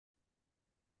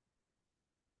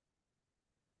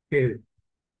Okay.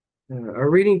 Our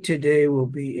reading today will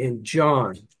be in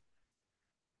John.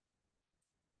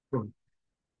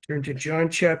 Turn to John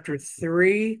chapter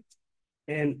 3,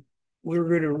 and we're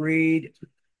going to read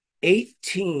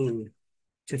 18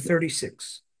 to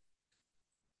 36.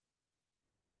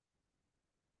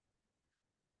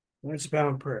 Let's bow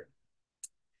in prayer.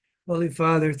 Holy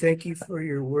Father, thank you for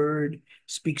your word.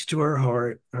 Speaks to our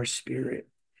heart, our spirit.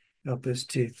 Help us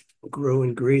to grow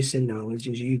in grace and knowledge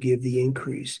as you give the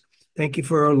increase. Thank you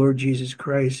for our Lord Jesus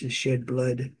Christ, his shed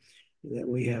blood, that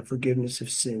we have forgiveness of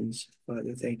sins.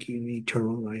 Father, thank you,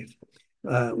 eternal life.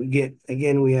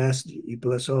 We ask that you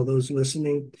bless all those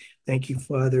listening. Thank you,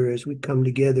 Father, as we come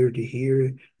together to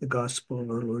hear the gospel of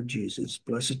our Lord Jesus.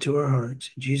 Bless it to our hearts.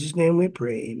 In Jesus' name we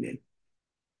pray. Amen.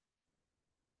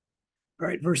 All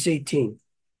right, verse 18.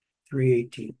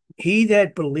 3:18. He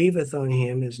that believeth on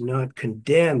him is not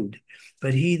condemned,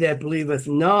 but he that believeth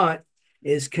not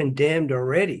is condemned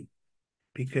already,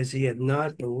 because he hath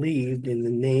not believed in the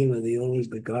name of the only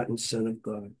begotten Son of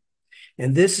God.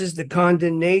 And this is the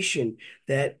condemnation,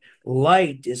 that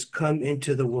light is come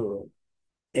into the world,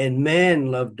 and men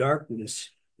love darkness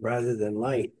rather than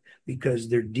light, because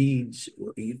their deeds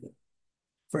were evil.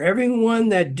 For everyone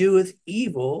that doeth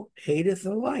evil hateth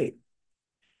the light,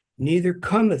 neither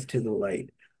cometh to the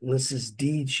light, lest his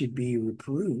deeds should be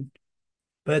reproved.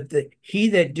 But he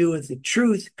that doeth the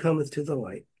truth cometh to the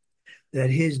light, that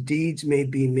his deeds may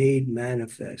be made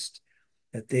manifest,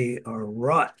 that they are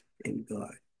wrought in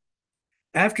God.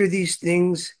 After these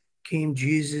things came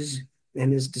Jesus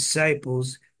and his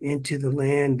disciples into the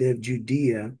land of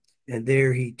Judea, and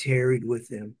there he tarried with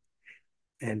them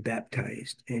and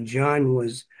baptized. And John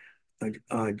was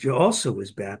also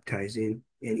was baptizing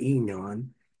in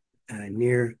Enon,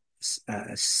 near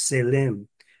Salem,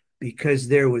 because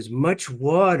there was much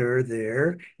water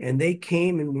there, and they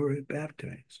came and were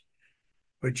baptized.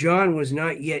 For John was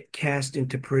not yet cast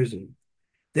into prison.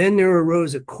 Then there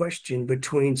arose a question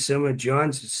between some of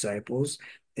John's disciples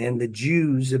and the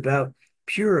Jews about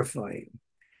purifying.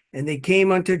 And they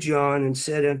came unto John and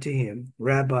said unto him,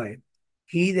 Rabbi,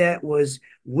 he that was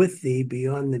with thee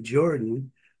beyond the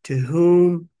Jordan, to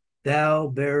whom thou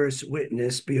bearest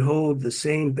witness, behold, the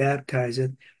same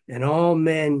baptizeth, and all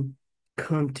men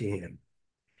come to him.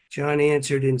 John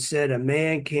answered and said, A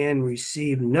man can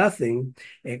receive nothing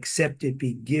except it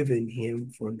be given him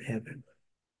from heaven.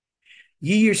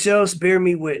 Ye yourselves bear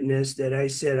me witness that I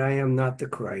said, I am not the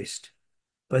Christ,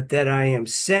 but that I am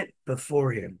sent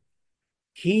before him.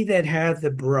 He that hath the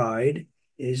bride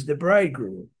is the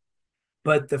bridegroom.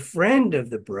 But the friend of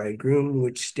the bridegroom,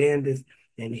 which standeth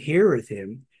and heareth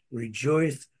him,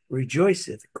 rejoiceth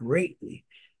greatly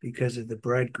because of the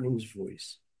bridegroom's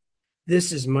voice.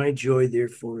 This is my joy,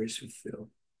 therefore, is fulfilled.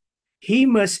 He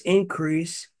must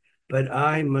increase, but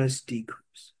I must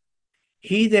decrease.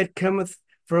 He that cometh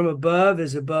from above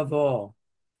is above all.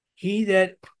 He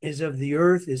that is of the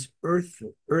earth is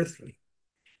earthly,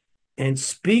 and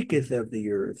speaketh of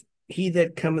the earth. He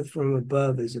that cometh from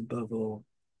above is above all.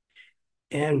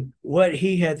 And what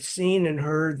he hath seen and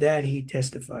heard, that he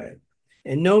testifieth.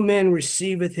 And no man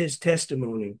receiveth his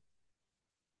testimony.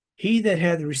 He that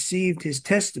hath received his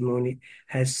testimony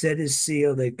has set his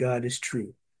seal that God is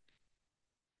true.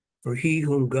 For he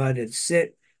whom God hath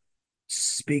sent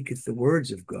speaketh the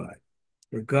words of God.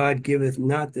 For God giveth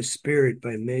not the Spirit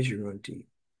by measure unto you.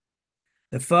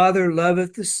 The Father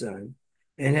loveth the Son,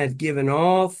 and hath given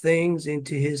all things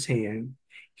into his hand.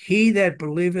 He that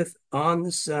believeth on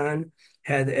the Son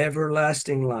hath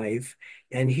everlasting life,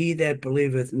 and he that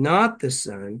believeth not the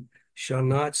Son shall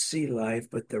not see life,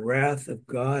 but the wrath of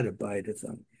God abideth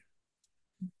on him.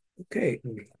 Okay,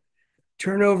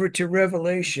 turn over to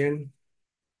Revelation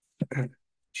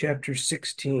chapter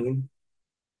 16.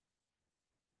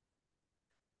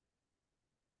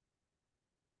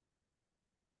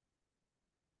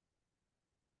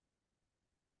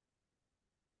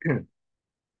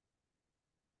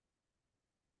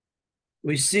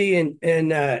 We see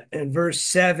in verse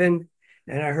 7,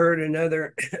 and I heard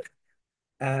another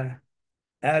uh,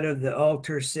 out of the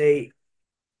altar say,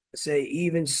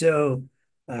 even so,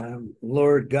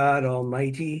 Lord God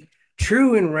Almighty,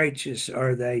 true and righteous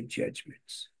are thy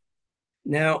judgments.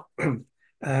 Now,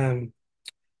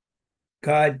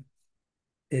 God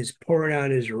is pouring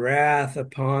out his wrath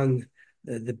upon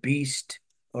the beast,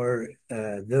 or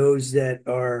those that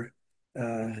are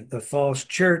the false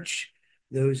church,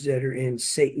 those that are in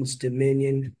Satan's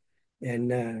dominion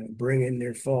and bringing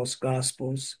their false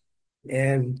gospels.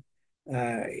 And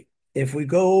uh, if we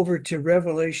go over to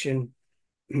Revelation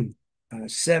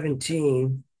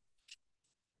 17,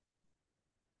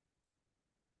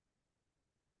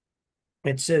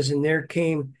 it says, And there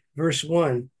came verse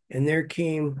 1, and there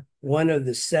came one of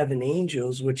the seven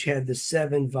angels which had the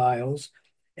seven vials,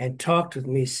 and talked with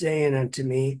me, saying unto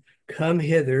me, Come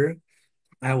hither,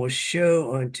 I will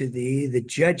show unto thee the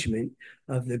judgment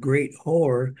of the great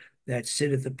whore that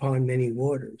sitteth upon many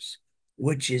waters,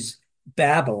 which is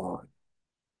Babylon.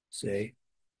 See,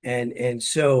 and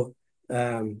so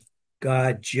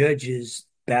God judges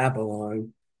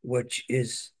Babylon, which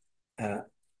is uh,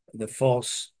 the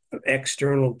false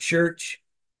external church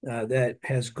that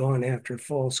has gone after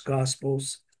false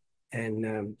gospels,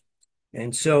 and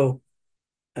so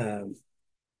um,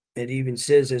 it even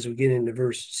says, as we get into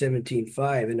verse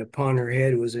 17:5, and upon her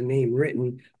head was a name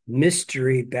written,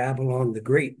 Mystery Babylon the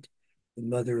Great, the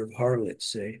mother of harlots,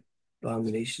 say,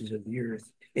 abominations of the earth.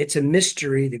 It's a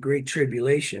mystery, the great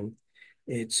tribulation.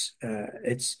 It's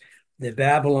the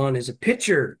Babylon is a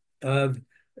picture of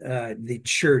the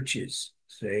churches,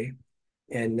 say,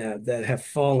 and that have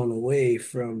fallen away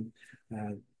from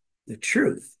uh, the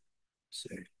truth,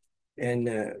 say, and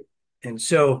uh, and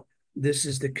so this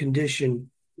is the condition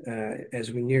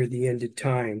as we near the end of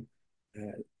time,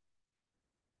 uh,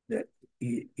 that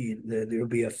there will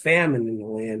be a famine in the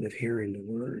land of hearing the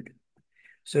word.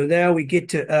 So now we get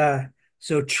to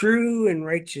so true and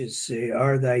righteous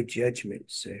are thy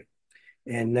judgments,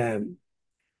 and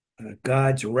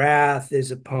God's wrath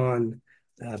is upon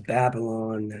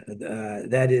Babylon.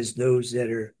 That is those that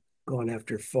are going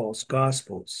after false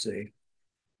gospels,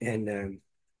 and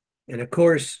of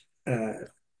course, when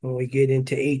we get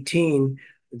into 18,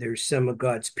 there's some of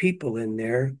God's people in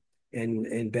there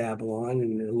in Babylon,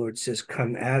 and the Lord says,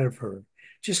 Come out of her.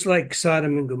 Just like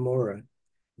Sodom and Gomorrah,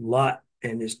 Lot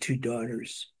and his two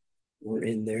daughters were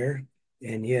in there,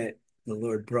 and yet the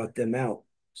Lord brought them out.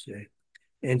 See?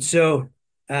 And so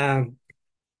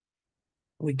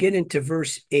we get into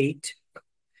verse 8,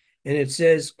 and it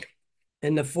says,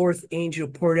 And the fourth angel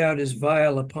poured out his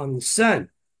vial upon the sun,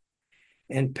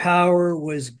 and power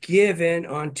was given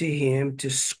unto him to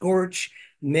scorch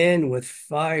men with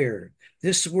fire.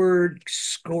 This word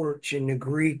scorch in the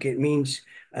Greek, it means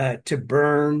to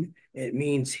burn, it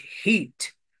means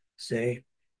heat. Say,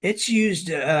 it's used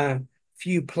a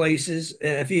few places.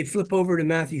 If you flip over to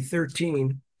Matthew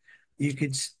 13, you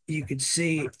could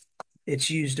see it's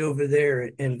used over there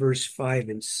in verse 5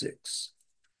 and 6.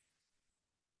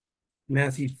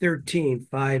 Matthew 13,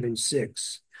 5 and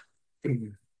 6.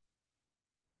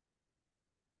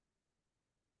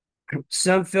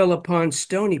 Some fell upon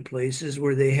stony places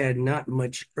where they had not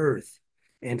much earth,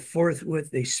 and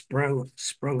forthwith they sprung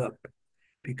up,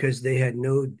 because they had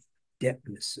no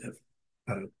depthness of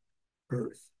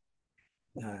earth,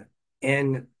 uh,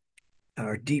 and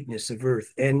or deepness of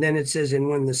earth. And then it says, and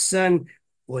when the sun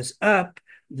was up,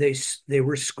 they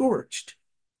were scorched,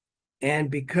 and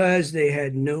because they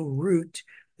had no root,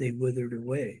 they withered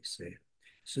away.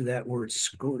 So that word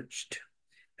scorched.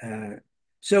 Uh,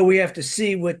 so we have to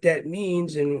see what that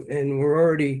means, and we're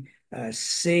already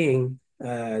seeing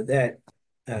that,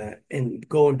 and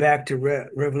going back to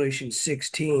Revelation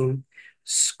 16,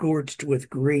 scorched with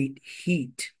great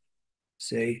heat,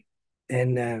 say,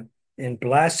 and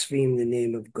blaspheme the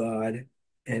name of God,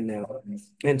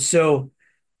 and so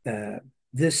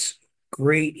this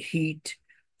great heat,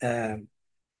 of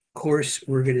course,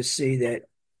 we're going to see that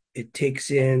it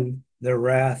takes in the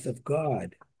wrath of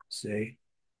God, say.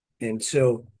 And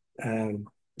so,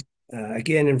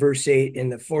 again, in verse 8,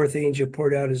 and the fourth angel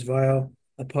poured out his vial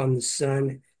upon the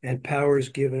sun, and power is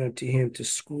given unto him to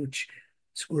scorch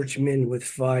men with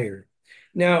fire.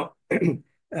 Now,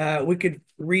 we could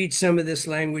read some of this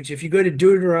language. If you go to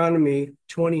Deuteronomy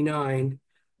 29,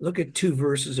 look at two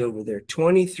verses over there,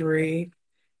 23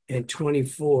 and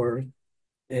 24,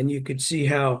 and you could see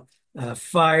how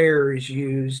fire is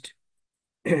used.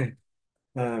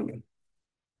 um,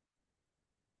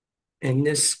 in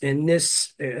these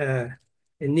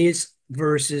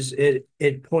verses,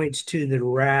 it points to the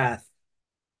wrath.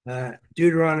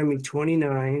 Deuteronomy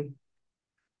 29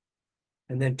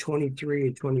 and then 23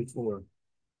 and 24.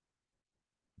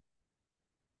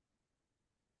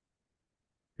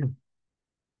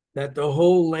 That the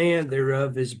whole land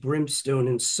thereof is brimstone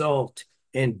and salt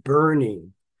and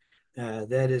burning,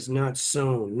 that is not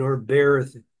sown, nor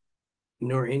beareth,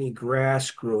 nor any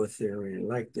grass groweth therein,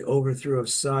 like the overthrow of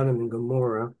Sodom and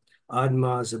Gomorrah,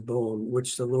 Admah Zeboim,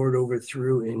 which the Lord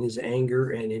overthrew in his anger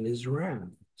and in his wrath.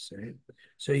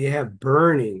 So you have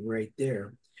burning right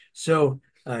there. So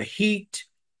heat,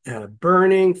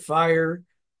 burning, fire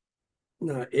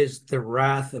is the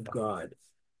wrath of God.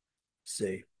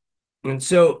 See, and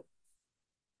so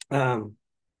um,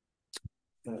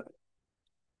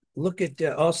 look at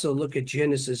also look at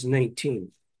Genesis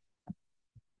 19.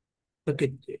 Look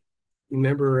at,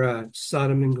 remember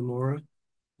Sodom and Gomorrah?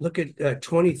 Look at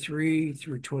 23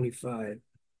 through 25.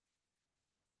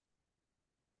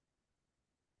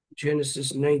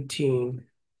 Genesis 19,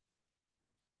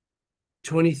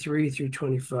 23 through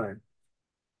 25.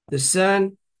 The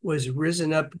sun was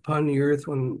risen up upon the earth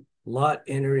when Lot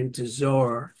entered into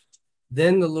Zoar.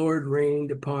 Then the Lord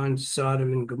rained upon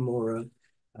Sodom and Gomorrah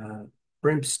uh,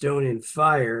 brimstone and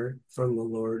fire from the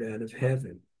Lord out of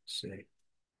heaven. Say,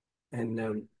 and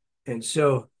um, and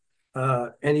so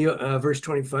and he, verse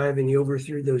 25, and he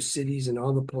overthrew those cities and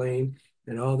all the plain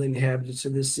and all the inhabitants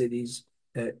of the cities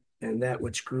that and that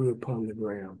which grew upon the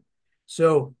ground.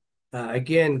 So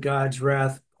again, God's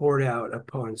wrath poured out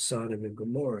upon Sodom and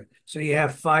Gomorrah. So you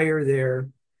have fire there,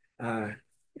 and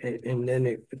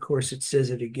then of course it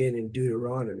says it again in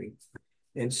Deuteronomy.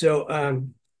 And so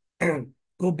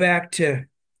go back to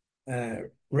uh,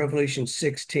 Revelation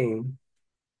 16.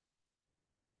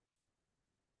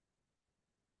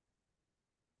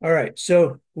 All right.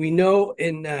 So we know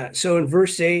in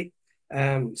verse 8,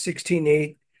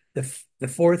 16:8, the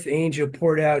fourth angel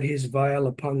poured out his vial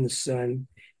upon the sun,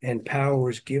 and power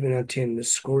was given unto him to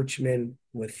scorch men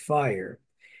with fire.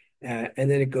 And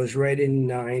then it goes right in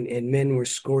 9, and men were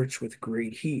scorched with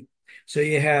great heat. So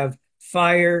you have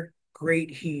fire, great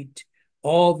heat,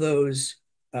 all those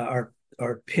are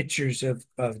pictures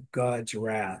of God's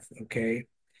wrath. Okay.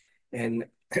 And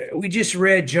we just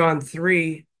read John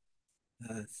 3,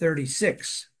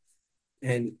 36.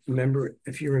 And remember,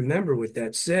 if you remember what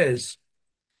that says,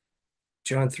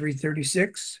 John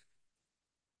 3:36,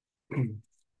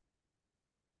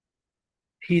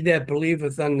 he that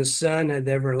believeth on the Son hath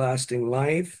everlasting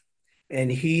life,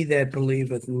 and he that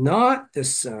believeth not the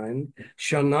Son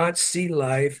shall not see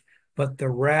life, but the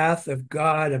wrath of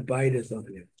God abideth on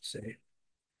him. Say.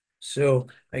 So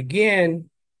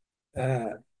again,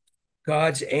 uh,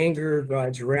 God's anger,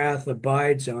 God's wrath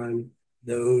abides on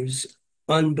those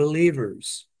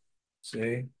unbelievers.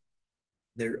 Say,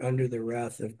 they're under the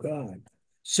wrath of God.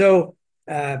 So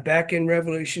back in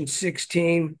Revelation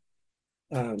 16,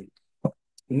 um,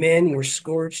 men were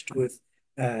scorched with,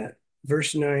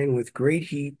 verse 9, with great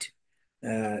heat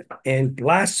and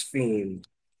blaspheme.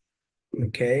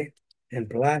 Okay, and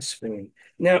blaspheme.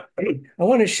 Now, I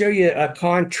want to show you a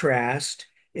contrast.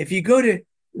 If you go to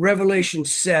Revelation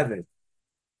 7,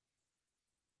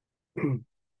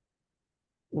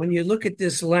 when you look at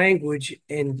this language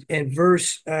and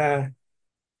verse, I'm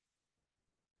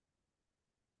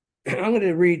going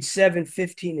to read 7,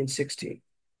 15, and 16.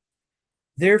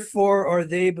 Therefore are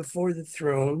they before the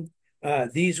throne.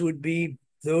 These would be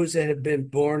those that have been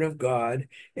born of God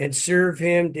and serve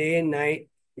him day and night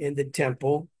in the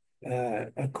temple.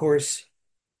 Of course,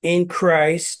 in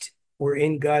Christ or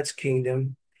in God's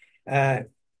kingdom. Uh,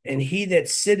 and he that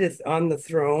sitteth on the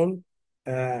throne,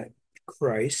 uh,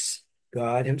 Christ,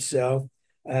 God himself,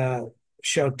 uh,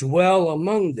 shall dwell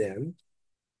among them.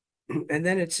 And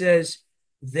then it says,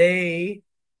 these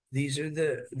are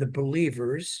the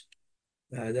believers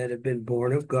that have been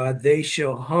born of God, they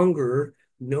shall hunger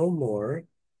no more,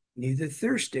 neither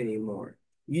thirst anymore.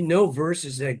 You know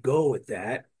verses that go with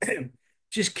that.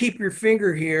 Just keep your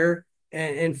finger here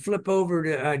and flip over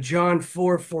to John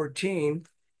 4:14,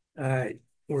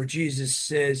 where Jesus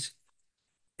says,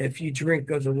 if you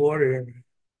drink of the water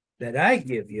that I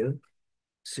give you,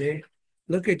 see,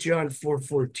 look at John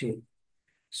 4:14.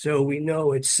 So we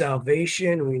know it's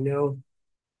salvation. We know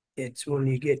it's when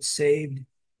you get saved,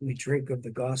 we drink of the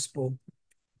gospel.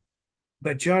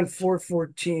 But John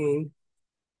 4:14,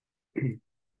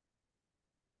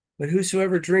 but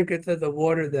whosoever drinketh of the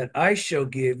water that I shall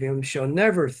give him shall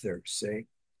never thirst, say,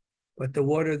 but the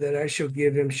water that I shall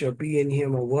give him shall be in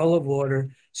him a well of water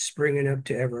springing up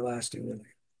to everlasting life.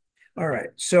 All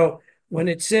right. So when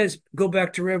it says, go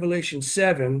back to Revelation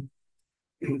 7,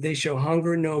 they shall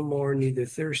hunger no more, neither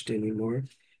thirst anymore,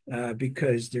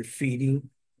 because they're feeding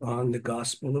on the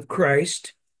gospel of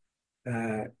Christ.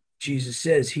 Jesus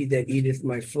says, he that eateth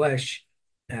my flesh,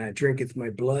 drinketh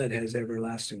my blood, has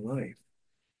everlasting life.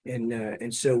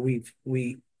 And so we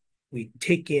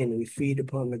take in, we feed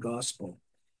upon the gospel.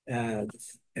 The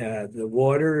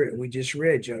water we just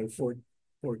read, John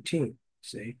 4:14,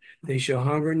 say, they shall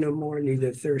hunger no more,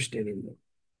 neither thirst anymore.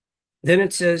 Then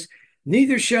it says,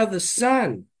 neither shall the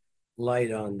sun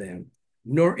light on them,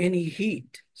 nor any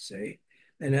heat, say.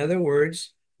 In other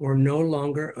words, we're no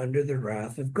longer under the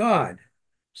wrath of God.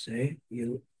 Say,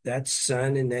 that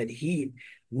sun and that heat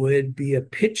would be a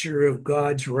picture of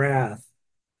God's wrath.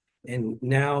 And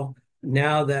now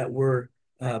that we're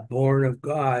born of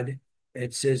God,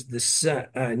 it says the sun,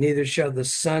 neither shall the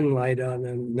sun light on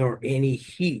them, nor any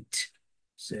heat.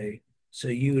 Say, So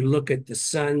you look at the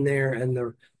sun there and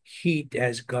the heat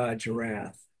as God's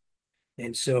wrath.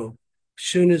 And so,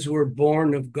 soon as we're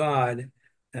born of God,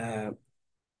 uh,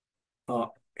 uh,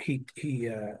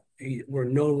 we're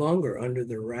no longer under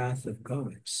the wrath of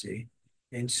God. See,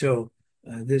 and so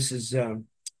uh, this is um,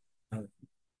 uh,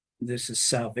 this is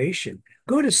salvation.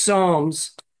 Go to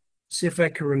Psalms. See if I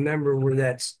can remember where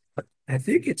that's. I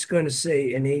think it's going to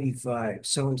say in 85,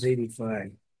 Psalms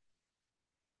 85.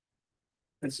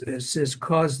 It says,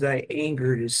 "Cause thy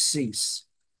anger to cease."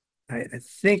 I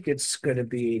think it's going to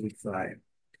be 85.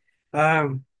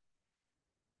 Um,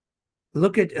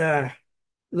 look at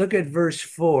verse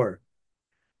 4.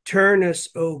 Turn us,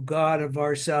 O God of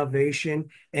our salvation,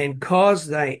 and cause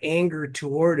thy anger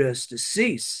toward us to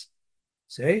cease.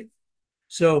 See?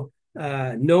 So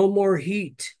no more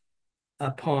heat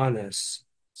upon us.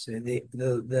 So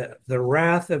the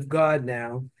wrath of God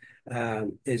now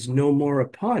is no more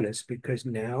upon us because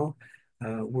now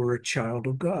we're a child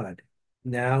of God.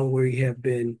 Now we have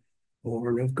been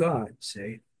born of God,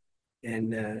 see?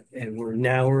 And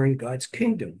we're in God's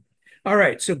kingdom. All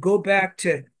right, so go back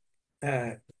to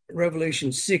uh,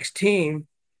 Revelation 16.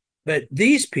 But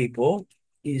these people,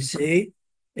 you see,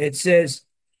 it says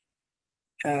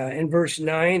in verse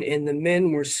 9, and the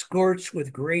men were scorched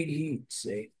with great heat.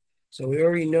 See, so we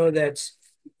already know that's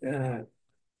uh,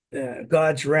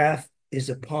 God's wrath is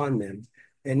upon them,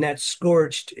 and that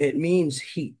scorched, it means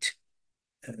heat,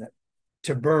 uh,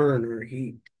 to burn or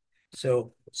heat.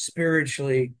 So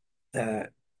spiritually, uh,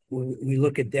 we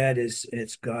look at that as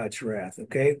it's God's wrath.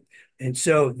 Okay, and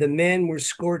so the men were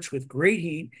scorched with great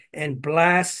heat and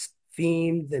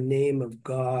blasphemed the name of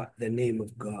God. The name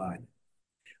of God.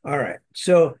 All right.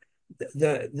 So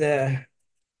the the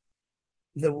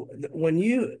when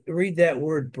you read that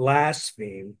word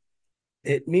blaspheme,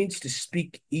 it means to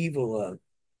speak evil of.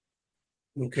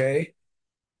 Okay,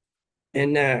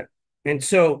 and and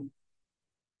so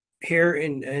here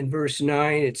in verse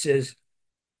 9 it says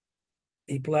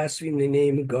he blasphemed the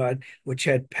name of God, which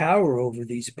had power over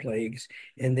these plagues,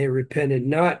 and they repented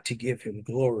not to give him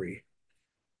glory.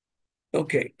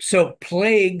 Okay, so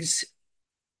plagues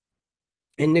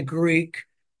in the Greek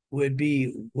would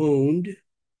be wound.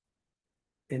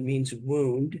 It means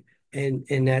wound, and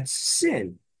that's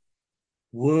sin.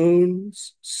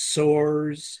 Wounds,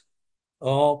 sores,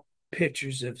 all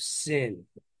pictures of sin.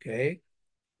 Okay,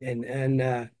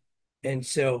 and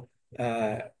so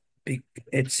uh,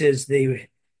 it says they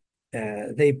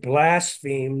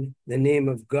blasphemed the name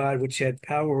of God, which had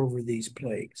power over these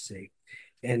plagues. See,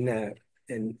 and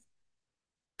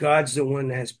God's the one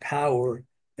that has power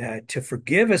to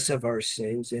forgive us of our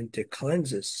sins and to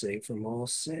cleanse us, say, from all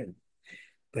sin.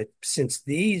 But since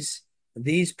these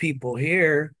people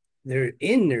here, they're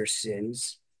in their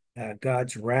sins,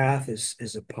 God's wrath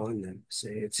is upon them.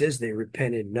 Say, it says they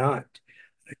repented not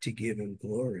to give him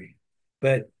glory.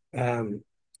 But uh,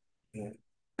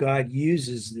 God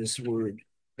uses this word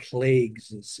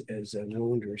plagues as a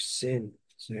wound or sin.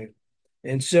 So,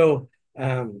 and so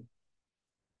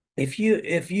if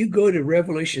you go to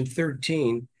Revelation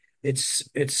 13, it's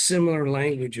similar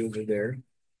language over there.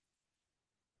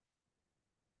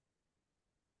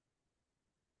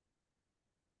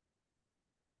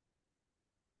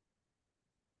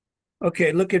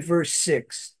 Okay, look at verse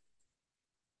 6.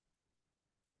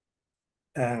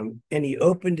 And he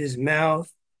opened his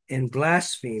mouth in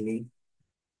blasphemy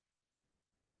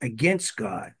against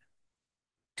God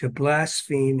to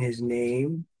blaspheme his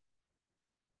name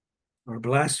or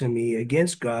blasphemy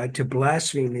against God to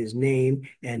blaspheme his name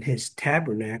and his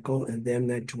tabernacle and them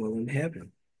that dwell in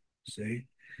heaven. See?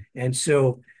 And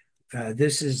so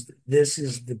this is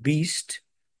the beast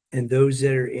and those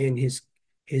that are in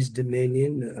his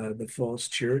dominion, the false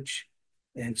church.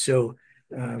 And so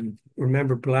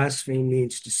remember, blaspheme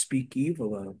means to speak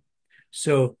evil of.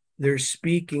 So they're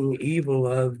speaking evil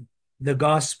of the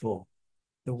gospel,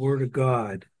 the word of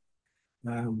God.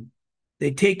 Um,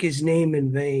 they take his name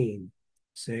in vain,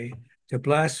 say, to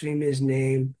blaspheme his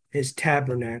name, his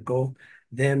tabernacle,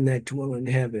 them that dwell in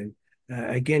heaven,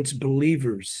 against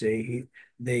believers, say,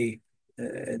 they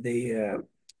uh, they uh,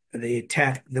 they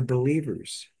attack the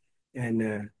believers.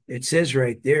 And it says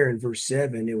right there in verse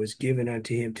 7, it was given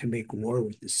unto him to make war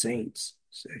with the saints.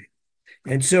 Say.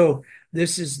 And so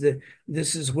this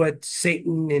is what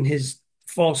Satan and his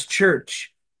false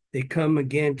church, they come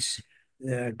against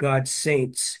God's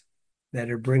saints that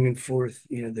are bringing forth,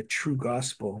 the true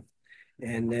gospel,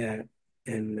 and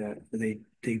they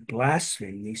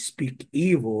blaspheme, they speak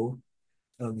evil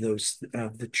of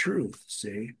the truth.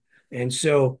 See, and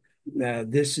so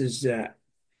this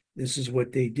is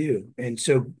what they do, and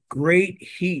so great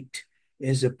heat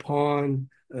is upon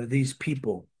these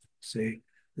people, see,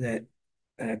 that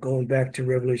going back to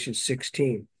Revelation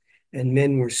 16, and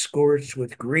men were scorched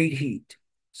with great heat.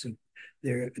 So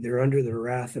they're under the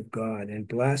wrath of God and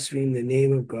blaspheme the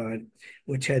name of God,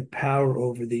 which had power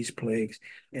over these plagues,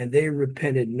 and they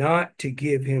repented not to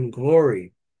give him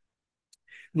glory.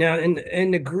 Now,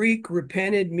 in the Greek,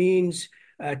 repented means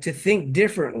to think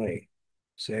differently.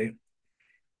 Say,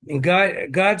 and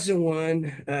God's the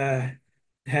one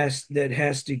has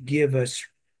to give us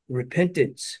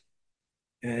repentance,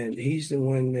 and He's the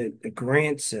one that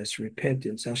grants us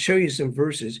repentance. I'll show you some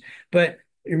verses, but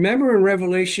remember in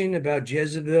Revelation about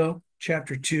Jezebel,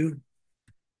 chapter 2,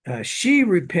 she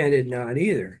repented not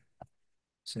either.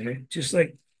 See, just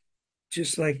like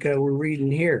we're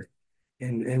reading here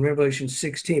in Revelation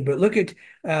 16. But look at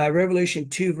Revelation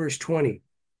 2, verse 20.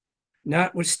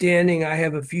 Notwithstanding, I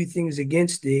have a few things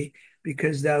against thee,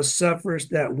 because thou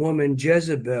sufferest that woman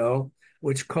Jezebel,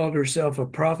 which called herself a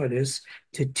prophetess,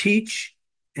 to teach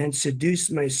and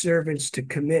seduce my servants to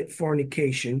commit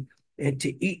fornication and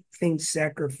to eat things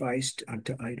sacrificed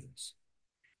unto idols.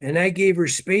 And I gave her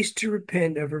space to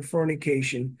repent of her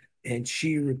fornication, and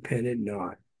she repented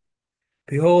not.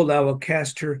 Behold, I will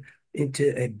cast her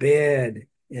into a bed,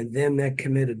 and them that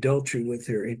commit adultery with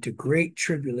her into great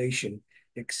tribulation,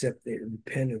 except they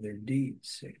repent of their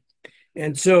deeds.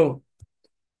 And so,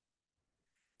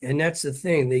 and that's the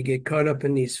thing, they get caught up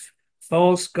in these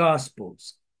false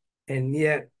gospels, and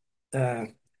yet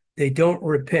they don't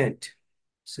repent,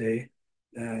 say,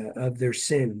 of their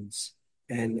sins,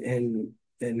 and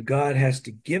God has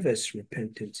to give us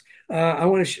repentance. I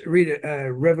want to read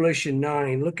Revelation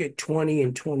 9. Look at 20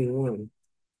 and 21.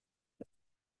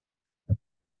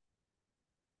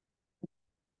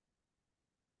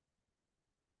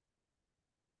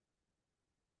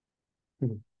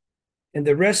 And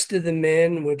the rest of the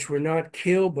men which were not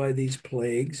killed by these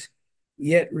plagues,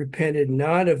 yet repented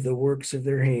not of the works of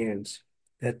their hands,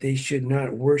 that they should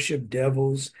not worship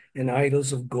devils and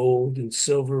idols of gold and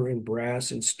silver and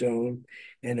brass and stone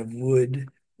and of wood,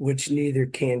 which neither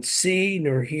can see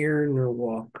nor hear nor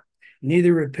walk.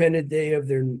 Neither repented they of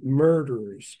their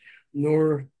murders,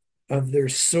 nor of their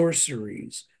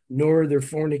sorceries, nor their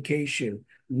fornication,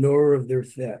 nor of their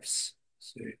thefts.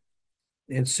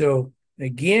 And so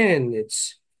again,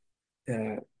 it's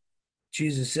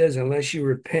Jesus says, unless you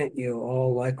repent, you'll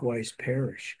all likewise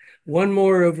perish. One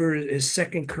more over is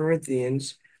 2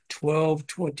 Corinthians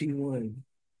 12:21.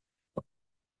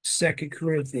 2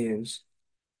 Corinthians,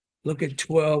 look at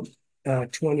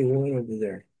 12:21 over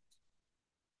there.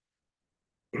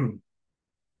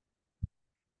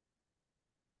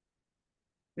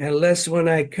 Unless when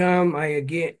I come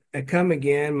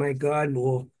again, my God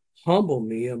will humble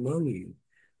me among you,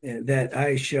 and that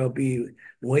I shall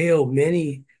bewail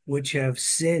many which have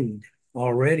sinned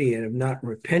already and have not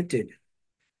repented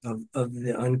of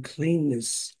the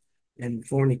uncleanness and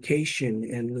fornication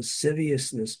and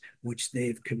lasciviousness which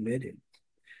they've committed.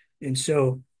 And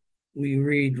so we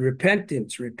read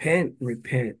repentance, repent,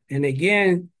 repent. And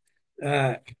again,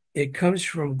 it comes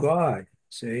from God,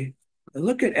 see?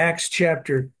 Look at Acts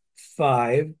chapter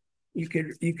 5. You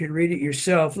could read it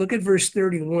yourself. Look at verse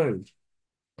 31.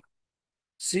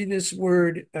 See this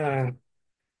word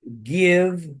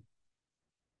give.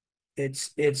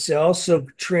 It's also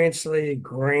translated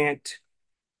grant.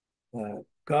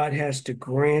 God has to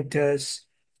grant us,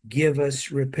 give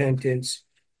us repentance.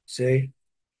 See?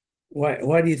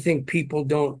 Why do you think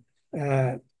people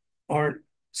aren't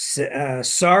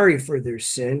sorry for their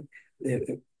sin?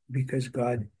 Because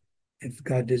if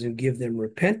God doesn't give them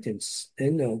repentance,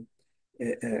 then they'll,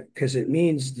 because it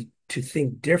means to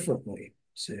think differently.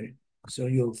 See, so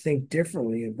you'll think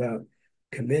differently about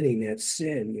committing that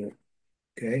sin.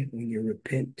 Okay, when you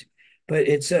repent, but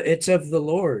it's of the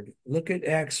Lord. Look at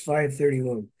Acts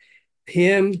 5:31.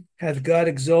 Him hath God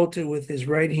exalted with his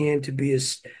right hand to be a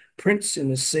prince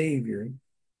and a savior,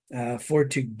 for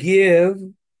to give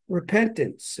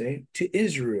repentance, say, to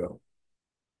Israel,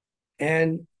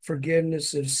 and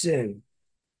forgiveness of sin.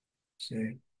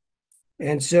 See?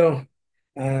 And so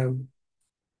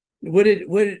what did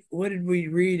we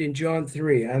read in John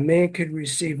 3? A man could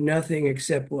receive nothing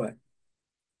except what?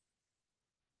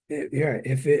 Yeah,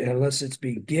 unless it's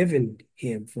been given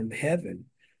him from heaven.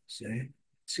 See?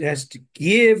 So it has to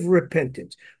give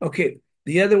repentance. Okay,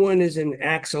 the other one is in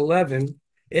Acts 11.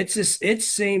 It's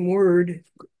same word,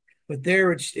 but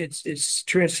there it's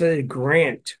translated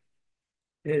grant.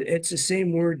 It's the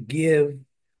same word, give.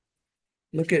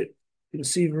 You'll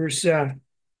see verse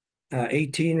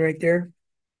 18 right there.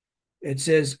 It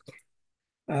says,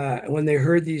 when they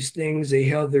heard these things, they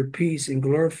held their peace and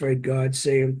glorified God,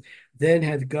 saying, then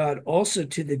hath God also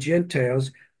to the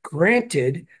Gentiles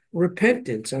granted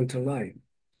repentance unto life.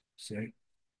 See?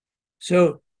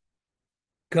 So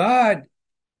God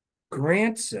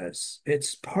grants us.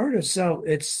 It's part of self.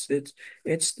 It's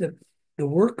the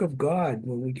work of God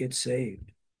when we get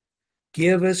saved.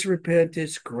 Give us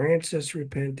repentance, grants us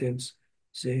repentance.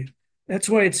 See, that's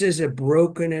why it says a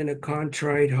broken and a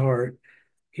contrite heart.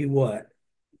 He what?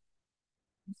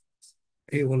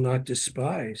 He will not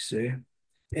despise. See,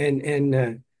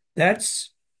 and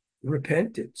that's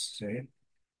repentance. See,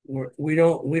 we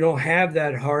don't have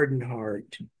that hardened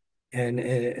heart, and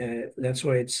that's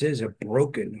why it says a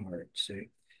broken heart. See,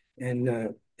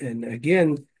 and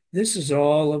again, this is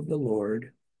all of the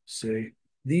Lord. See,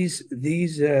 these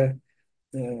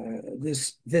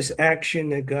this action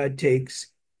that God takes,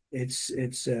 it's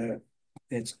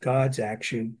God's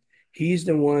action. He's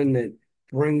the one that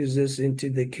brings us into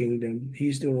the kingdom.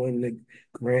 He's the one that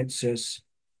grants us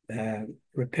uh,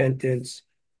 repentance.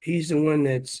 He's the one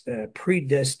that's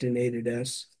predestinated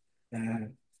us uh,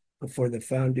 before the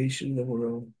foundation of the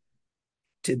world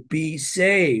to be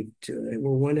saved. We're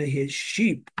one of His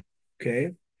sheep.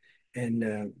 Okay,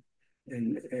 and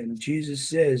Jesus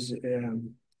says.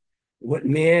 What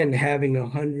man having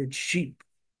 100 sheep?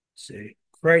 Say,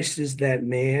 Christ is that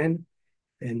man,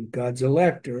 and God's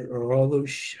elect are all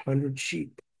those 100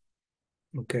 sheep.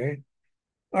 Okay.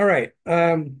 All right.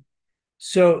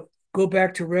 So go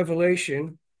back to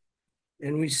Revelation,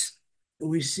 and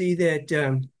we see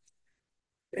that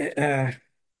uh,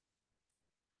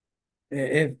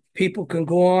 if people can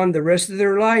go on the rest of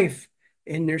their life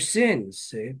in their sins,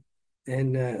 see,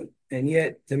 and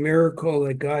yet the miracle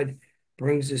that God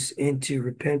brings us into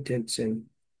repentance and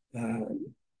uh,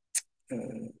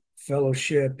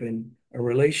 fellowship and a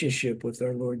relationship with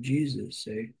our Lord Jesus,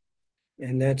 see.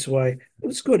 And that's why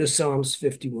let's go to Psalms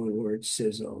 51 where it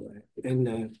says all that.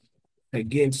 And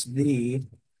against thee,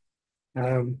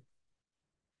 um,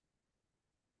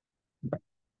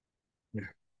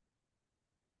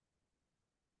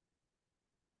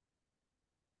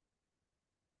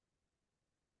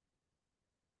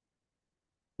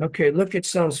 okay, look at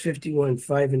Psalms 51,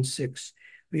 5 and 6.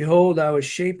 Behold, I was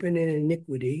shapen in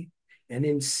iniquity, and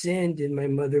in sin did my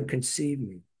mother conceive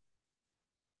me.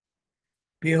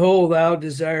 Behold, thou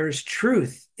desirest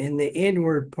truth in the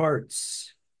inward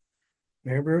parts.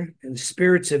 Remember? And the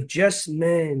spirits of just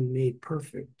men made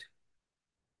perfect.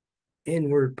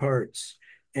 Inward parts.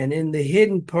 And in the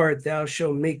hidden part, thou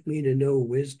shalt make me to know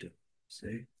wisdom.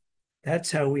 See?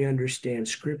 That's how we understand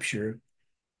scripture.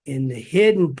 In the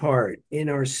hidden part, in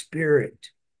our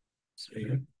spirit. See?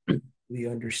 We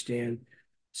understand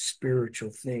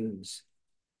spiritual things.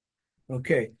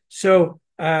 Okay, so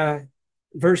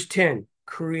verse 10,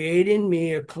 create in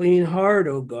me a clean heart,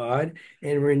 O God,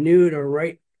 and renew a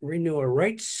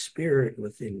right spirit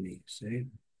within me. See,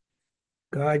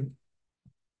 God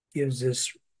gives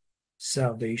us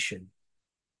salvation.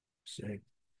 See,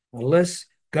 unless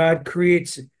God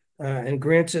creates and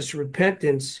grants us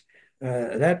repentance,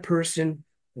 that person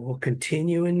will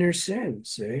continue in their sin.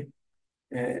 See,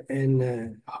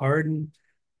 and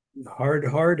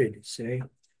hard-hearted. See,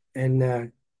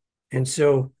 and and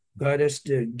so God has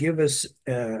to give us,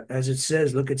 as it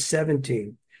says, look at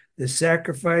 17. The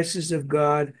sacrifices of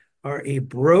God are a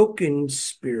broken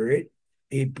spirit,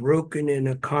 a broken and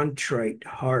a contrite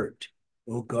heart.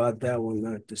 Oh God, thou will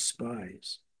not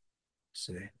despise.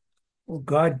 Say, well,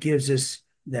 God gives us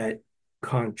that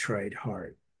contrite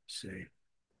heart. Say,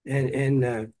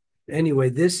 and anyway,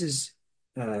 this is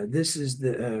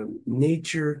the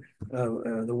nature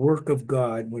of the work of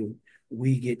God when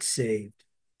we get saved.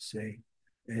 Say,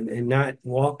 and not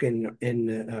walk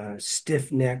in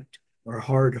stiff-necked or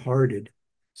hard-hearted.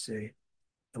 Say,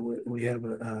 we have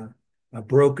a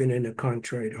broken and a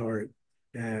contrite heart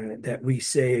that we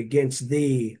say against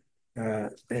thee,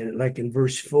 and like in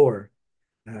verse 4.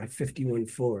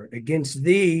 51:4. Against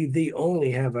thee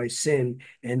only have I sinned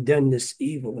and done this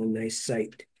evil in thy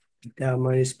sight. Thou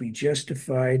mightest be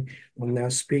justified when thou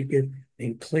speakest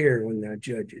and clear when thou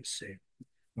judgest. Say,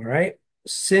 all right?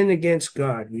 Sin against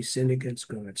God. We sin against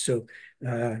God. So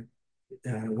when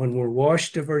we're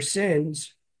washed of our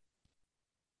sins,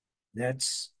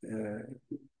 that's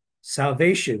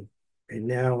salvation. And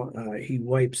now he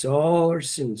wipes all our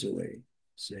sins away.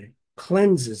 Say,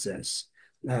 cleanses us.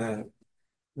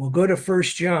 We'll go to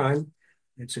First John.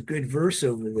 It's a good verse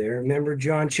over there. Remember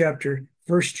John chapter,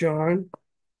 First John.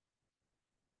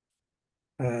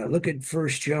 Look at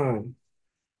First John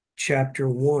chapter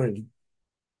 1.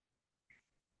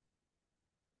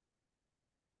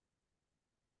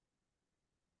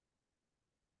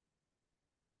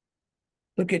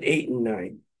 Look at 8 and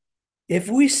 9. If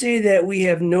we say that we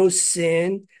have no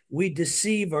sin, we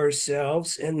deceive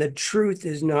ourselves and the truth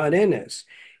is not in us.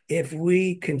 If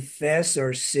we confess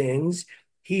our sins,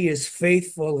 he is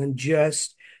faithful and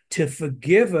just to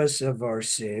forgive us of our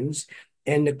sins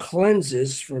and to cleanse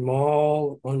us from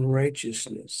all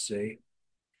unrighteousness. See?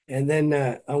 And then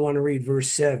I want to read verse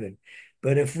 7.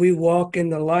 But if we walk in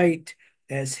the light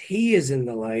as he is in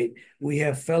the light, we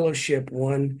have fellowship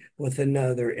one with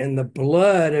another. And the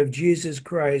blood of Jesus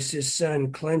Christ, his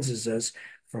son, cleanses us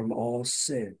from all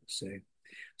sin. See?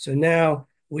 So now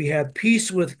we have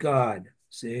peace with God.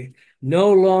 See?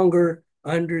 No longer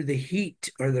under the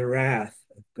heat or the wrath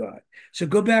of God. So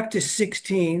go back to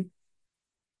 16.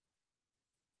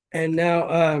 And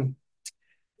now,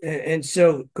 and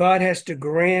so God has to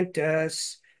grant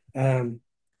us um,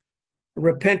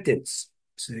 repentance.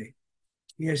 See,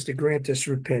 he has to grant us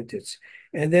repentance.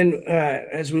 And then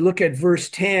as we look at verse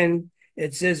 10,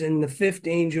 it says, and the fifth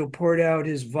angel poured out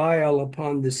his vial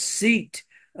upon the seat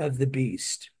of the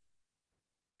beast,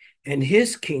 and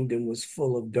his kingdom was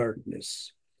full of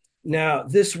darkness. Now,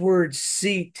 this word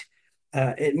seat,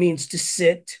 it means to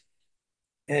sit.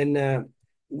 And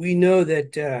we know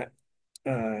that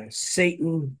um,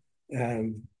 Satan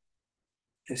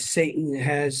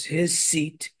has his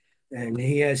seat and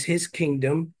he has his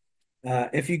kingdom.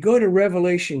 If you go to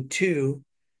Revelation 2,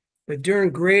 but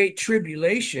during great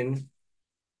tribulation,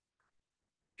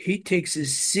 he takes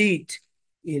his seat,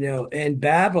 in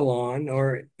Babylon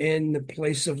or in the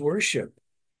place of worship.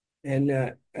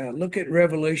 And look at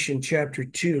Revelation chapter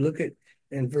 2. Look at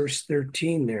in verse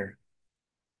 13 there.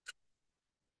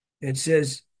 It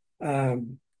says,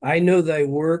 I know thy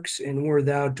works and where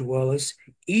thou dwellest,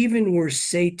 even where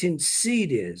Satan's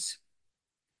seat is.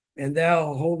 And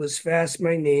thou holdest fast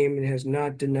my name and hast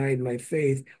not denied my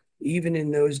faith, even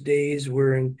in those days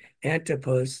wherein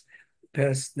Antipas,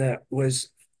 that was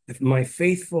my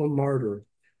faithful martyr,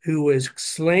 who was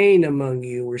slain among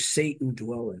you where Satan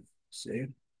dwelleth. See?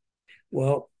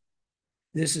 Well,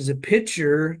 this is a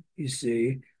picture, you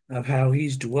see, of how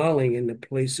he's dwelling in the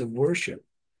place of worship.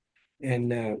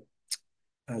 And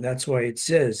that's why it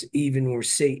says, even where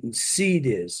Satan's seat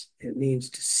is, it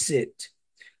means to sit.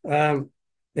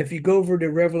 If you go over to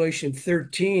Revelation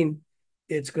 13,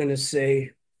 it's going to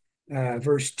say,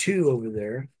 verse 2 over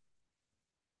there.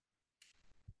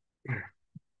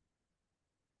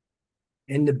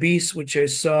 And the beast which I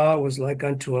saw was like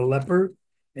unto a leopard,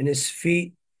 and his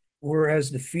feet were as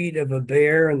the feet of a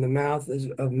bear, and the mouth as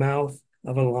a mouth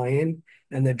of a lion.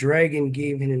 And the dragon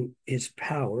gave him his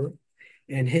power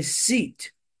and his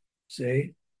seat.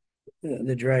 Say,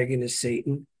 the dragon is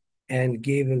Satan, and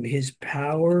gave him his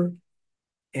power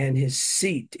and his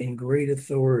seat in great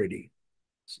authority.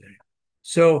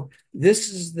 So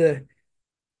this is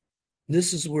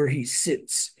where he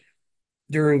sits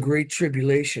during great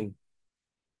tribulation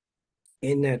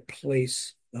in that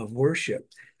place of worship.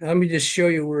 Now, let me just show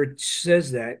you where it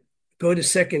says that. Go to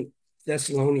Second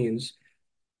Thessalonians.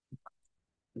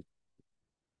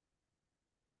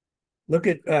 Look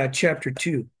at chapter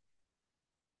 2.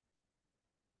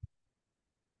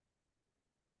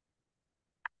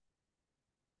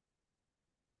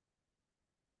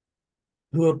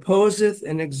 Who opposeth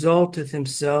and exalteth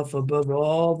himself above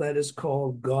all that is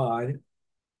called God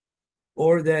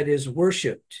or that is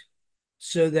worshipped,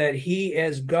 so that he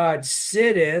as God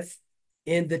sitteth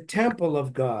in the temple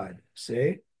of God.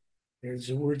 See, there's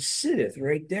the word sitteth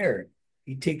right there.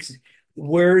 He takes,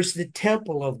 where's the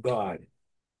temple of God?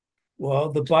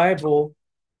 Well, the Bible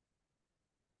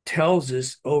tells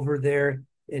us over there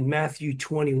in Matthew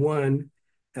 21,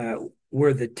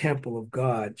 where the temple of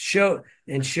God showeth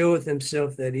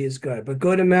himself that he is God. But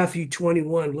go to Matthew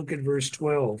 21, look at verse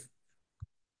 12.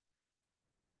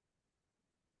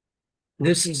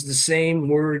 This is the same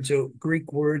words, Greek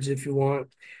words, if you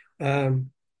want.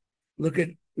 Look at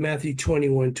Matthew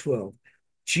 21:12.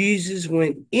 Jesus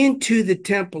went into the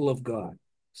temple of God,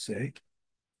 say.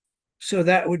 So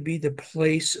that would be the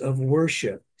place of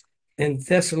worship. And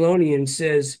Thessalonians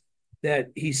says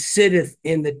that he sitteth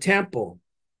in the temple.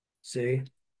 See,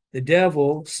 the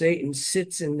devil, Satan,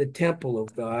 sits in the temple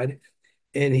of God.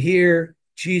 And here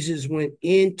Jesus went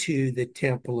into the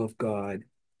temple of God,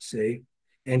 see,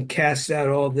 and cast out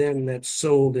all them that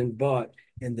sold and bought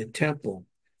in the temple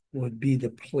would be the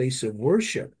place of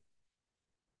worship.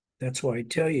 That's why I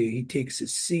tell you, he takes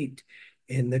his seat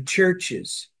in the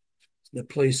churches, the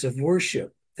place of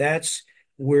worship. That's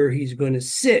where he's going to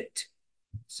sit,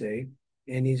 see,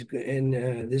 and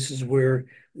this is where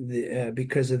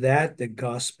because of that the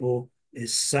gospel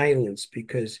is silenced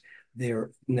because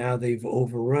they've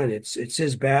overrun it. It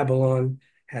says Babylon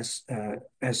has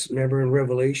remember in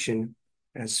Revelation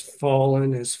has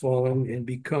fallen and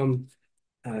become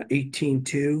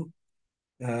 18:2.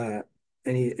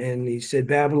 And he said,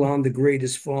 Babylon the Great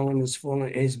has fallen,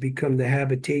 and has become the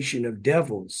habitation of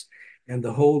devils and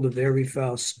the hold of every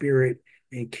foul spirit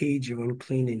and cage of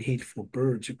unclean and hateful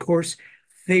birds. Of course,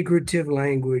 figurative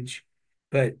language,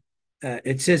 but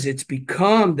it says it's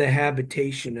become the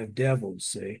habitation of devils,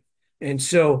 see? And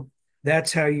so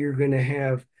that's how you're going to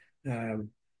have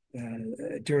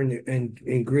during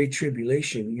in great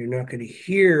tribulation, you're not going to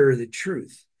hear the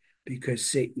truth because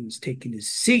Satan's taking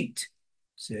his seat,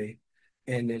 see?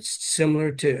 And it's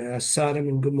similar to Sodom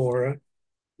and Gomorrah.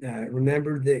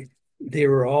 Remember that they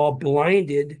were all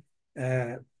blinded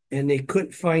and they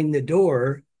couldn't find the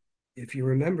door. If you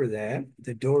remember that,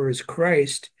 the door is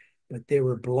Christ, but they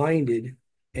were blinded.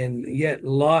 And yet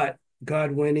Lot,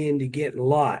 God went in to get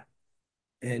Lot.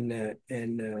 And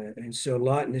so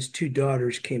Lot and his two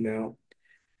daughters came out.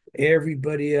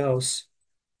 Everybody else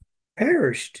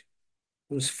perished.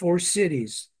 It was four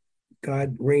cities.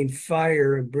 God rained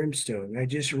fire and brimstone. I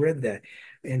just read that.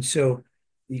 And so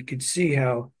you could see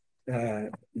how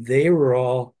they were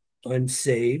all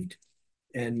unsaved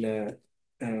and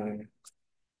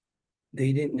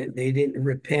they didn't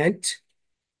repent.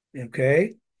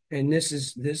 Okay. And this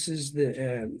is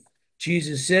the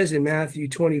Jesus says in Matthew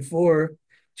 24,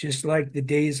 just like the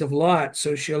days of Lot,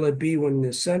 so shall it be when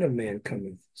the Son of Man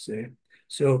cometh. See?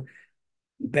 So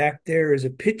back there is a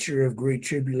picture of great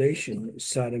tribulation,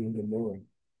 Sodom and Gomorrah.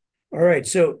 All right,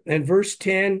 so in verse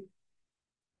 10,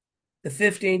 the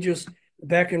fifth angel's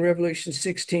back in Revelation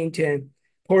 16:10,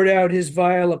 poured out his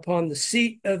vial upon the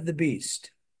seat of the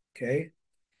beast. Okay.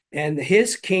 And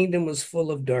his kingdom was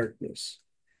full of darkness.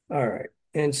 All right.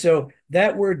 And so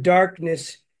that word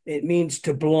darkness, it means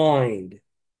to blind.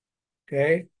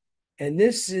 Okay. And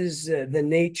this is the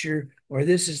nature, or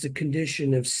this is the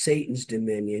condition of Satan's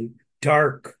dominion,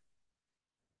 dark.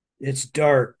 It's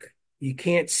dark. You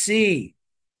can't see.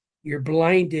 You're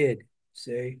blinded,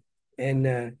 see?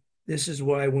 And this is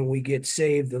why when we get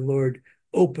saved, the Lord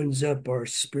opens up our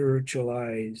spiritual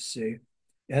eyes, see?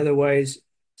 Otherwise,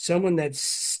 someone that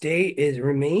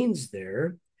remains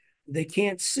there, they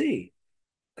can't see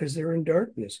because they're in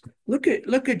darkness. Look at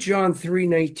John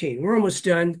 3:19. We're almost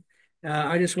done.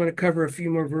 I just want to cover a few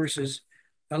more verses.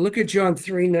 Look at John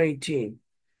 3:19.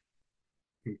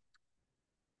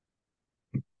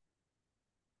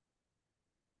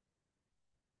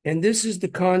 And this is the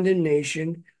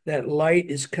condemnation that light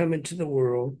is come into the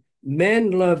world.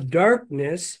 Men love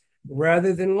darkness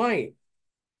rather than light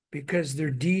because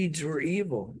their deeds were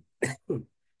evil.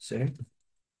 See?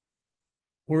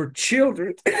 We're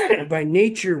children, by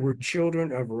nature, we're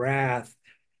children of wrath.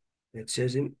 It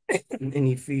says in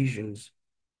Ephesians.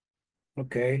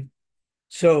 Okay.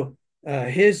 So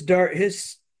his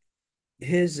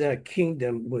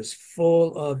kingdom was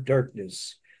full of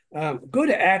darkness. Go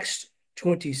to Acts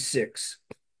 26.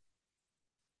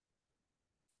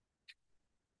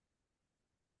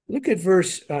 Look at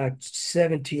verse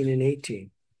 17 and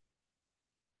 18.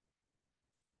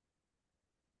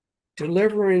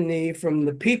 Delivering thee from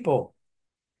the people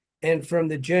and from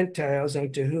the Gentiles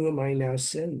unto whom I now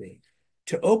send thee,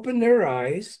 to open their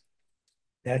eyes,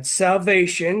 that's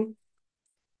salvation,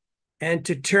 and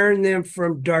to turn them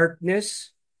from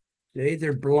darkness,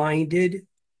 they're blinded,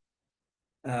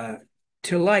 to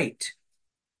light.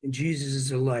 And Jesus is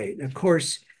the light. And of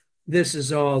course, this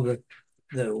is all the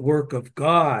work of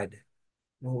God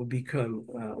when we become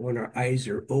when our eyes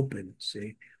are open,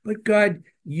 see. But God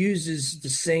uses the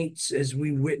saints as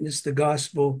we witness the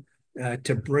gospel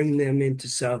to bring them into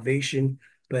salvation,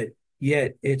 but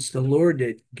yet it's the Lord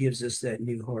that gives us that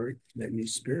new heart, that new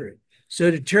spirit. So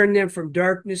to turn them from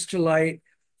darkness to light,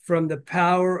 from the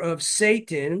power of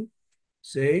Satan,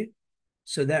 see,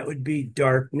 so that would be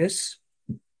darkness,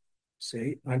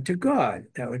 see, unto God,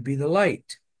 that would be the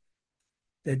light,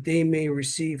 that they may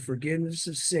receive forgiveness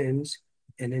of sins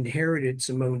and inheritance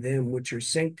among them which are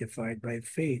sanctified by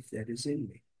faith that is in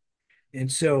me.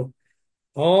 And so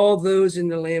all those in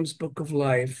the Lamb's Book of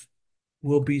Life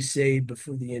will be saved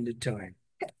before the end of time.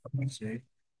 See?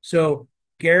 So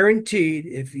guaranteed,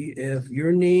 if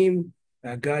your name,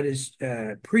 God has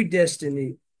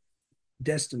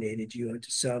destinated you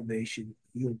unto salvation,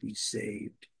 you'll be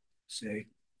saved. See?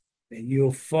 And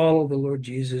you'll follow the Lord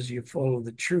Jesus, you follow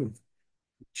the truth.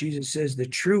 Jesus says the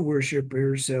true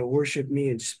worshipers worship me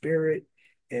in spirit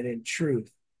and in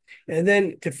truth. And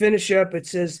then to finish up, it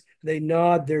says they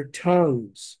nod their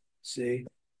tongues. See,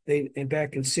 and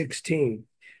back in 16,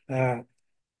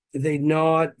 they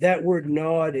nod. That word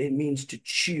nod, it means to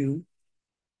chew.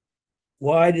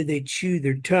 Why do they chew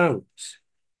their tongues?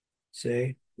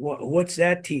 See, What's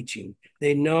that teaching?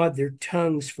 They gnawed their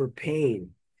tongues for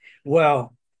pain.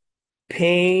 Well,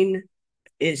 pain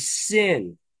is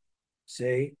sin,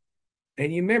 see?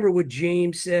 And you remember what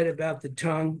James said about the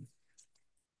tongue?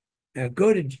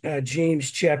 Go to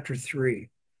James chapter 3.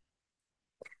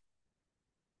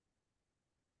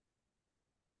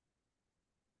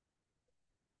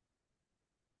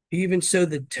 Even so,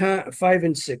 the tongue, 5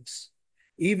 and 6.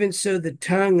 Even so, the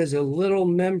tongue is a little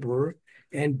member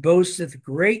and boasteth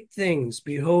great things.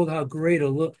 Behold, how great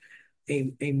a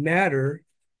matter,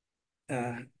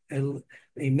 uh, a,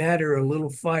 a matter, a little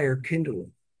fire kindleth.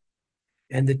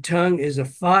 And the tongue is a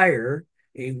fire,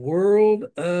 a world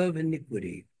of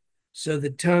iniquity. So the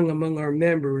tongue among our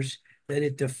members, that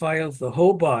it defileth the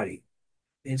whole body,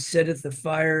 and setteth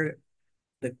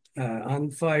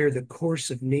on fire the course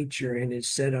of nature, and is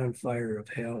set on fire of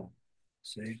hell.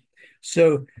 See,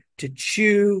 so to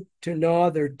chew, to gnaw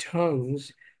their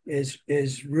tongues is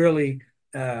really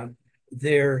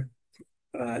they're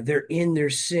they're in their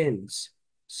sins.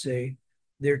 See,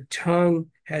 their tongue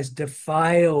has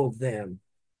defiled them.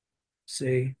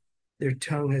 See, their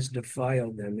tongue has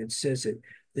defiled them. It says it.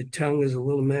 The tongue is a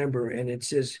little member, and it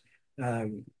says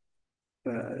um,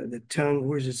 the tongue.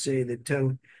 Where does it say the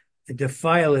tongue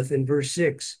defileth in verse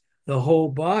 6 the whole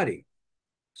body?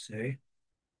 See,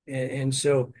 and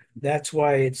so that's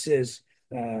why it says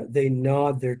they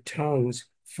gnawed their tongues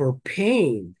for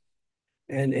pain,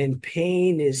 and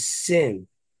pain is sin.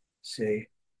 See,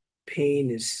 pain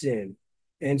is sin,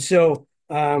 and so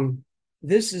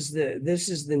this is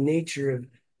the nature of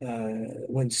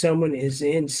when someone is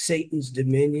in Satan's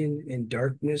dominion in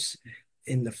darkness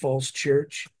in the false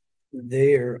church,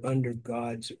 they are under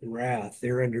God's wrath.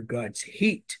 They're under God's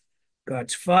heat,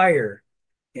 God's fire,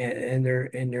 and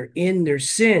they're in their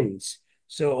sins.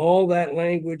 So all that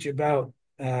language about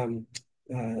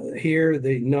here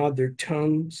they nod their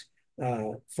tongues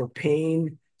for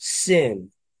pain,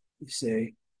 sin, you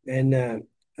say, and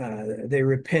they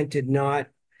repented not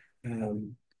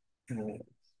um,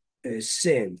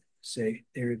 sin. Say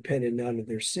they repented not of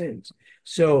their sins.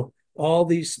 So all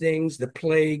these things, the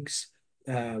plagues,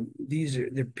 these are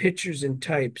the pictures and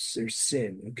types. They're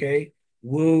sin. Okay,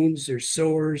 wounds or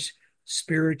sores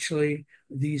spiritually.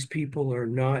 These people are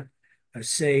not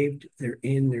saved. They're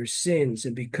in their sins,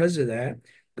 and because of that,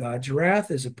 God's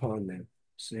wrath is upon them.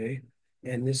 See,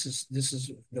 and this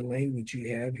is the language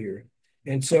you have here.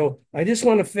 And so I just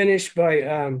want to finish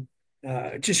by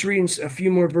just reading a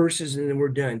few more verses and then we're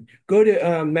done. Go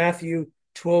to Matthew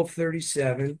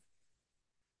 12:37.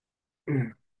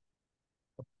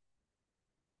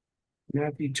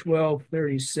 Matthew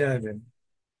 12:37.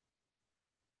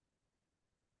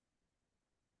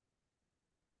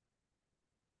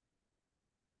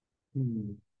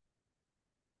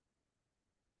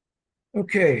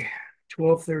 Okay,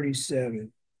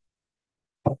 12:37.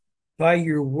 By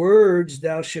your words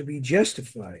thou shalt be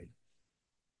justified.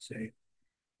 Say,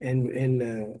 and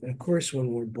of course,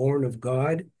 when we're born of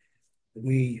God,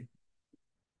 we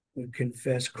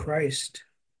confess Christ.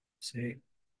 Say,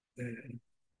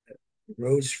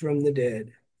 rose from the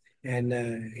dead,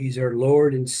 and He's our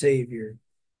Lord and Savior,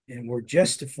 and we're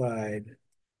justified.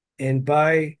 And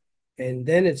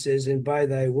then it says, and by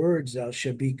thy words thou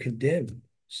shalt be condemned.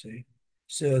 See,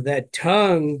 so that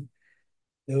tongue,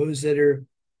 those that are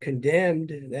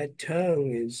condemned, that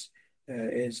tongue is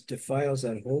defiles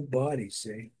that whole body.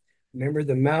 See, remember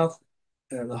the mouth,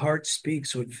 the heart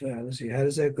speaks. With let's see, how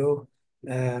does that go?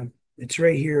 Uh, it's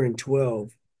right here in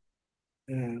 12.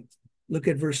 Uh, Look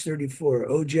at verse 34.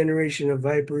 O generation of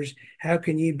vipers, how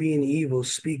can ye being evil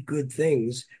speak good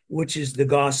things, which is the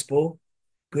gospel,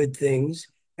 good things?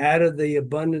 Out of the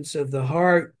abundance of the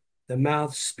heart, the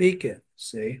mouth speaketh.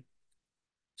 See?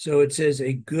 So it says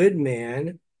a good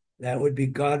man, that would be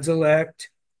God's elect,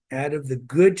 out of the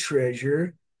good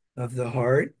treasure of the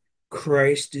heart.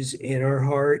 Christ is in our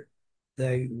heart.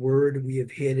 Thy word we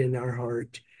have hid in our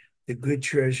heart. The good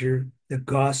treasure, the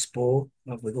gospel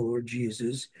of the Lord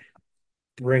Jesus,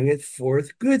 bringeth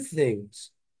forth good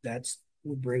things. That's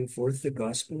will bring forth the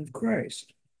gospel of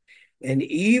Christ. An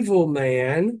evil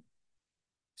man,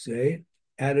 say,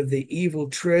 out of the evil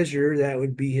treasure, that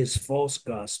would be his false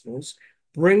gospels,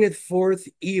 bringeth forth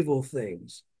evil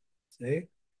things. See?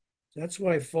 That's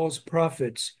why false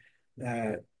prophets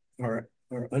are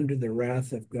under the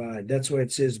wrath of God. That's why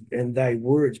it says, and thy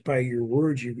words, by your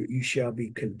words you shall be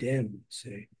condemned.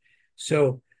 See?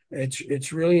 So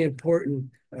it's really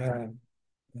important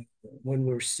when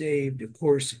we're saved. Of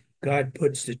course, God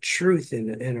puts the truth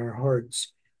in our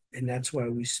hearts, and that's why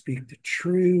we speak the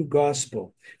true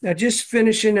gospel. Now, just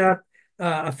finishing up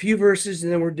a few verses,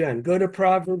 and then we're done. Go to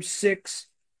Proverbs 6,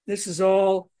 This is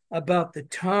all about the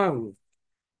tongue.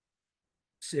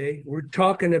 See, we're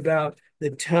talking about the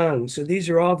tongue. So these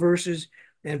are all verses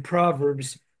and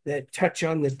proverbs that touch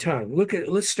on the tongue.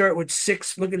 Let's start with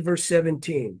 6. Look at verse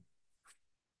 17.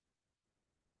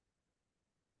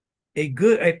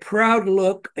 A proud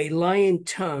look, a lying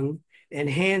tongue, and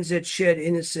hands that shed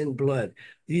innocent blood.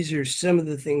 These are some of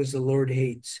the things the Lord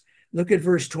hates. Look at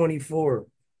verse 24.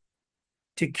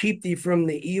 To keep thee from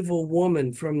the evil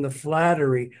woman, from the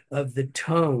flattery of the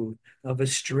tongue of a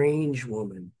strange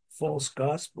woman. False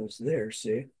gospels there,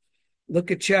 see? Look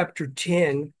at chapter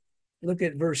 10. Look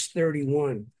at verse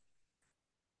 31.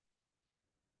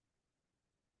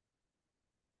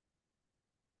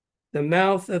 The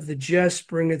mouth of the just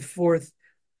bringeth forth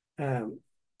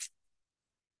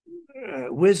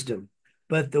wisdom,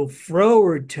 but the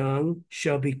froward tongue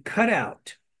shall be cut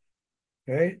out.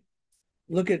 Okay?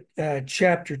 Look at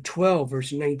chapter 12,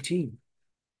 verse 19.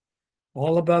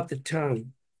 All about the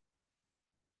tongue.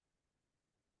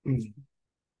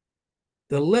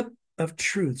 The lip of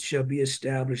truth shall be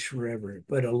established forever,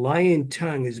 but a lying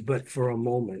tongue is but for a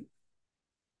moment.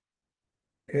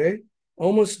 Okay?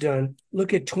 Almost done.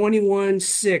 Look at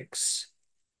 21:6.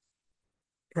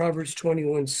 Proverbs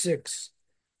 21:6.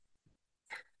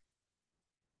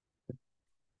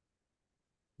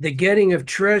 The getting of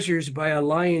treasures by a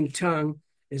lying tongue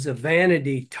is a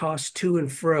vanity tossed to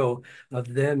and fro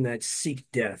of them that seek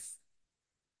death.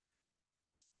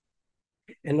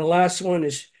 And the last one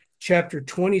is chapter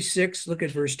 26. Look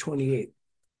at verse 28.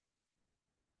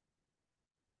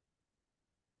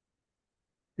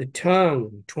 The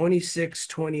tongue,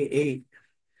 26:28.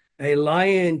 A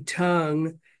lying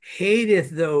tongue hateth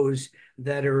those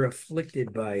that are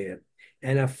afflicted by it,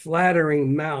 and a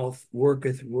flattering mouth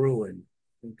worketh ruin.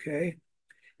 Okay?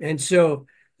 And so,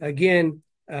 again,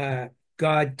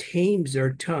 God tames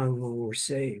our tongue when we're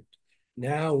saved.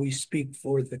 Now we speak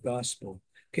forth the gospel.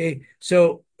 Okay,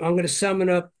 so I'm going to sum it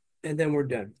up and then we're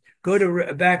done. Go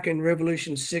to back in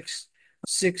Revelation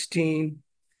 6:16.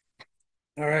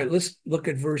 All right, let's look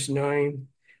at verse 9.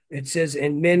 It says,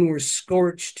 and men were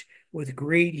scorched with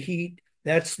great heat.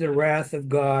 That's the wrath of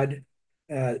God,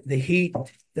 the heat,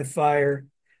 the fire,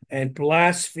 and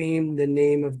blaspheme the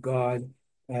name of God,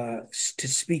 to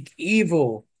speak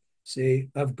evil, see,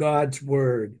 of God's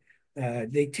word.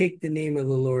 They take the name of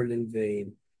the Lord in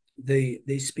vain.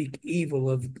 They speak evil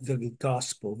of the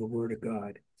gospel, the word of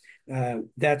God.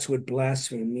 That's what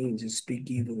blasphemy means, is speak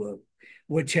evil of,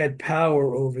 which had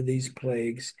power over these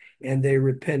plagues, and they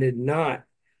repented not.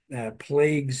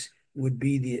 Plagues would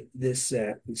be this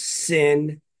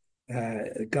sin,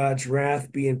 God's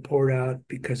wrath being poured out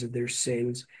because of their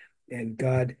sins, and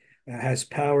God has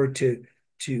power to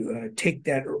take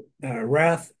that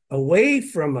wrath away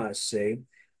from us, say,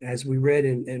 as we read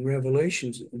in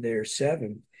Revelations there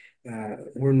 7.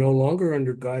 We're no longer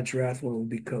under God's wrath when we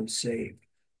become saved.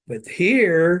 But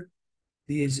here,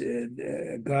 these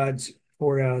God's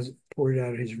poured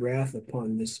out his wrath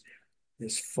upon this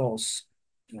false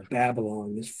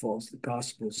Babylon, this false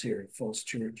gospels here, false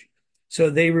church. So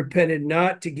they repented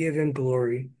not to give him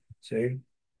glory, see,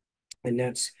 and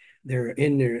that's they're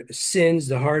in their sins,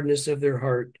 the hardness of their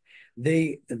heart.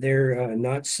 They're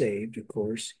not saved, of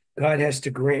course. God has to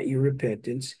grant you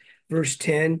repentance. Verse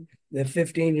 10, the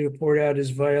 15, he poured out his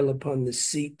vial upon the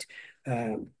seat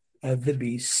of the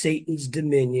beast, Satan's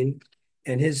dominion,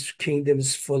 and his kingdom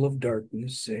is full of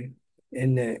darkness. See?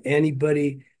 And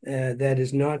anybody that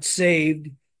is not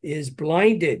saved is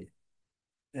blinded.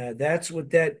 That's what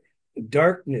that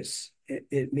darkness,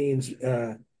 it means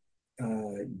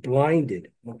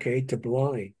blinded, okay, to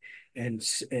blind. And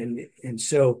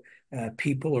so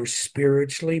people are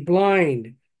spiritually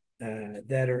blind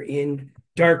that are in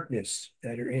darkness,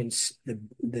 that are in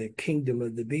the kingdom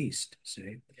of the beast,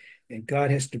 see? And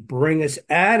God has to bring us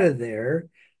out of there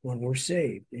when we're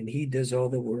saved, and he does all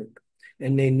the work.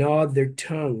 And they gnawed their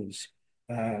tongues,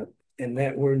 and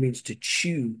that word means to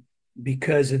chew,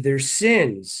 because of their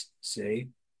sins, see?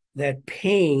 That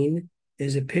pain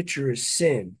is a picture of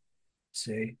sin,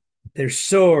 see? Their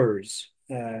sores,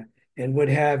 and what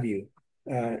have you.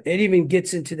 It even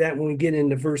gets into that when we get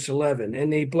into verse 11.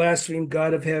 And they blasphemed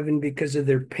God of heaven because of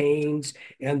their pains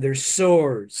and their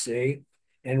sores, see?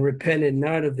 And repented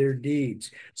not of their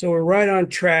deeds. So we're right on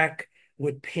track.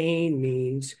 What pain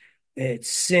means,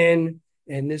 it's sin,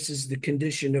 and this is the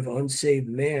condition of unsaved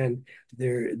man.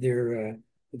 They're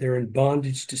in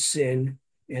bondage to sin,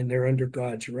 and they're under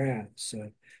God's wrath.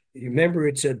 So remember,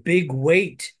 it's a big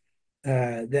weight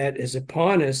that is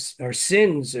upon us. Our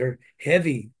sins are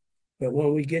heavy, but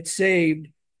when we get saved,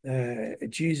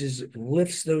 Jesus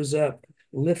lifts those up,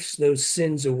 lifts those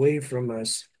sins away from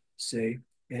us, say,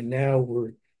 And now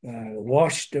we're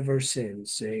washed of our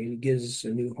sins, saying he gives us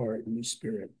a new heart, a new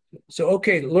spirit. So,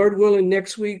 okay, Lord willing,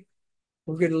 next week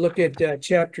we're going to look at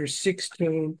chapter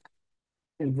 16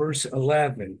 and verse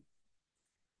 11.